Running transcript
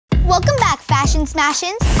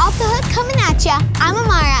fashion smashins. Off the hook coming at ya. I'm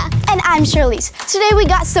Amara. And I'm Shirley's. Today we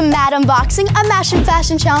got some mad unboxing, a mash and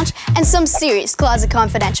fashion challenge, and some serious Closet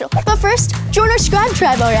Confidential. But first, join our Scribe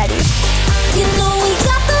Tribe already. You know we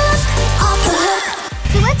got the look off the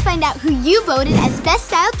hook. So let's find out who you voted as best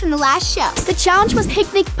styled from the last show. The challenge was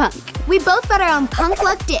Picnic Punk. We both brought our own punk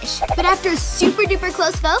luck dish, but after a super duper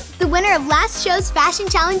close vote, the winner of last show's fashion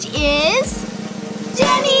challenge is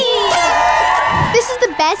Jenny! This is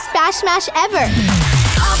the best Bash Smash ever.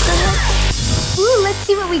 Ooh, let's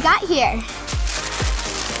see what we got here.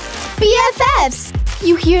 BFFs!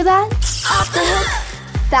 You hear that? Off the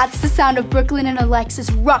hook. That's the sound of Brooklyn and Alexis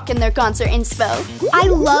rocking their concert inspo. I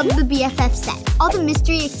love the BFF set. All the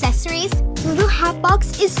mystery accessories. The little hat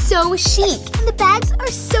box is so chic. And the bags are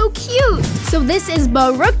so cute. So this is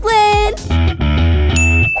Brooklyn.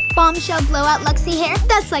 Bombshell blowout Luxie hair,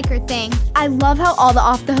 that's like her thing. I love how all the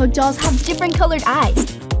off-the-hook dolls have different colored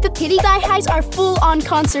eyes. The kitty thigh highs are full-on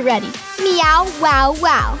concert ready. Meow, wow,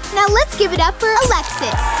 wow. Now let's give it up for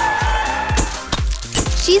Alexis.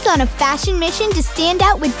 She's on a fashion mission to stand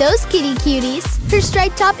out with those kitty cuties. Her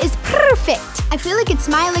striped top is perfect. I feel like it's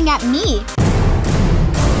smiling at me.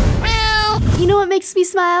 You know what makes me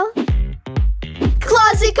smile?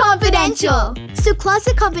 Closet Confidential! So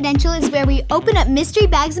Closet Confidential is where we open up mystery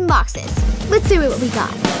bags and boxes. Let's see what we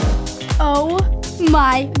got. Oh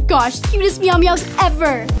my gosh, cutest meow meows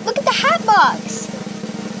ever! Look at the hat box!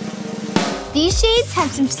 These shades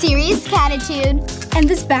have some serious catitude. And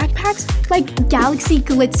this backpack's like Galaxy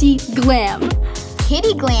Glitzy Glam.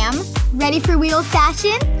 Kitty Glam? Ready for wheel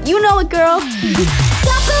fashion? You know it, girl.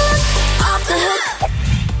 Got the look off the hook.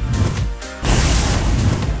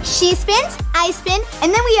 She spins, I spin,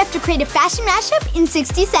 and then we have to create a fashion mashup in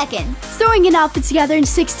 60 seconds. Throwing an outfit together in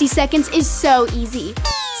 60 seconds is so easy.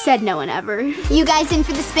 Said no one ever. You guys in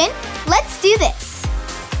for the spin? Let's do this.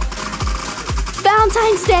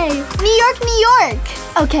 Valentine's Day. New York, New York.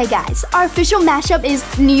 Okay guys, our official mashup is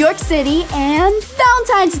New York City and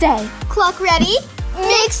Valentine's Day. Clock ready?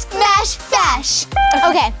 Mix, mash, fash.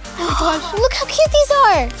 Okay. Oh my gosh. Look how cute these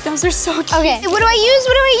are. Those are so cute. Okay, what do I use?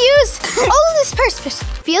 What do I use? Oh, this purse.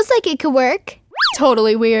 Feels like it could work.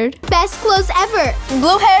 Totally weird. Best clothes ever.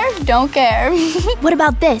 Blue hair, don't care. What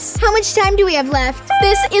about this? How much time do we have left?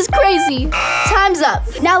 This is crazy. Time's up.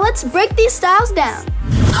 Now let's break these styles down.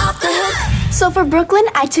 Off the hook. So for Brooklyn,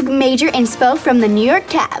 I took major inspo from the New York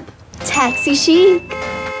cab. Taxi chic.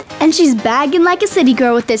 And she's bagging like a city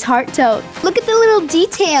girl with this heart tote. Look at the little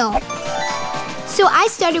detail. So I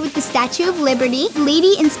started with the Statue of Liberty,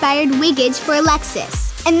 lady-inspired wiggage for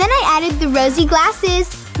Alexis. And then I added the rosy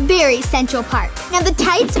glasses, very Central Park. Now the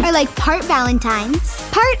tights are like part Valentine's,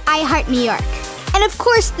 part I Heart New York. And of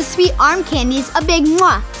course, the sweet arm candy's a big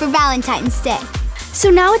mwah for Valentine's Day. So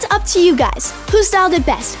now it's up to you guys. Who styled it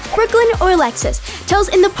best, Brooklyn or Alexis? Tell us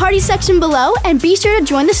in the party section below and be sure to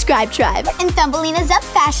join the Scribe Tribe. And Thumbelina's up,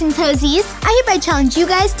 fashion posies. I hereby challenge you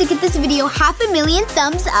guys to get this video 500,000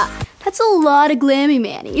 thumbs up. That's a lot of glammy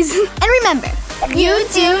manies. And remember, You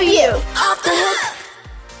do you. Off the hook.